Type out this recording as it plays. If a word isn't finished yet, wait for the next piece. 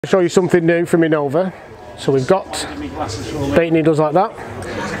I'll show you something new from Inova. So we've got bait needles like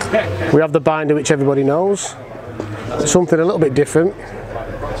that. We have the binder, which everybody knows. Something a little bit different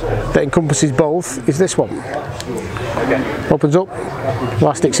that encompasses both is this one. Opens up,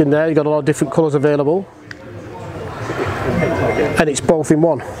 elastic's in there, you've got a lot of different colours available, and it's both in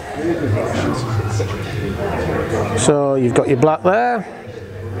one. So you've got your black there,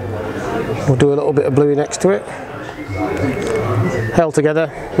 we'll do a little bit of blue next to it, held together,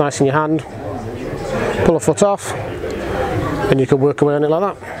 nice in your hand, pull a foot off, and you can work away on it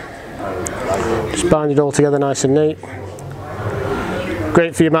like that. Just bind it all together nice and neat.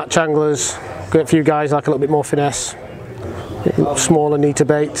 Great for your match anglers, great for you guys like a little bit more finesse, smaller, neater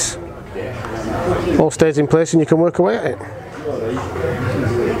baits. All stays in place and you can work away at it.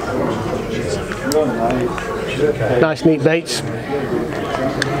 Nice neat baits.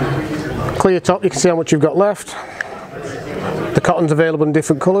 Clear top, you can see how much you've got left. The cotton's available in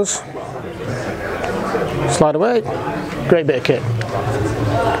different colours. Slide away, great bit of kit.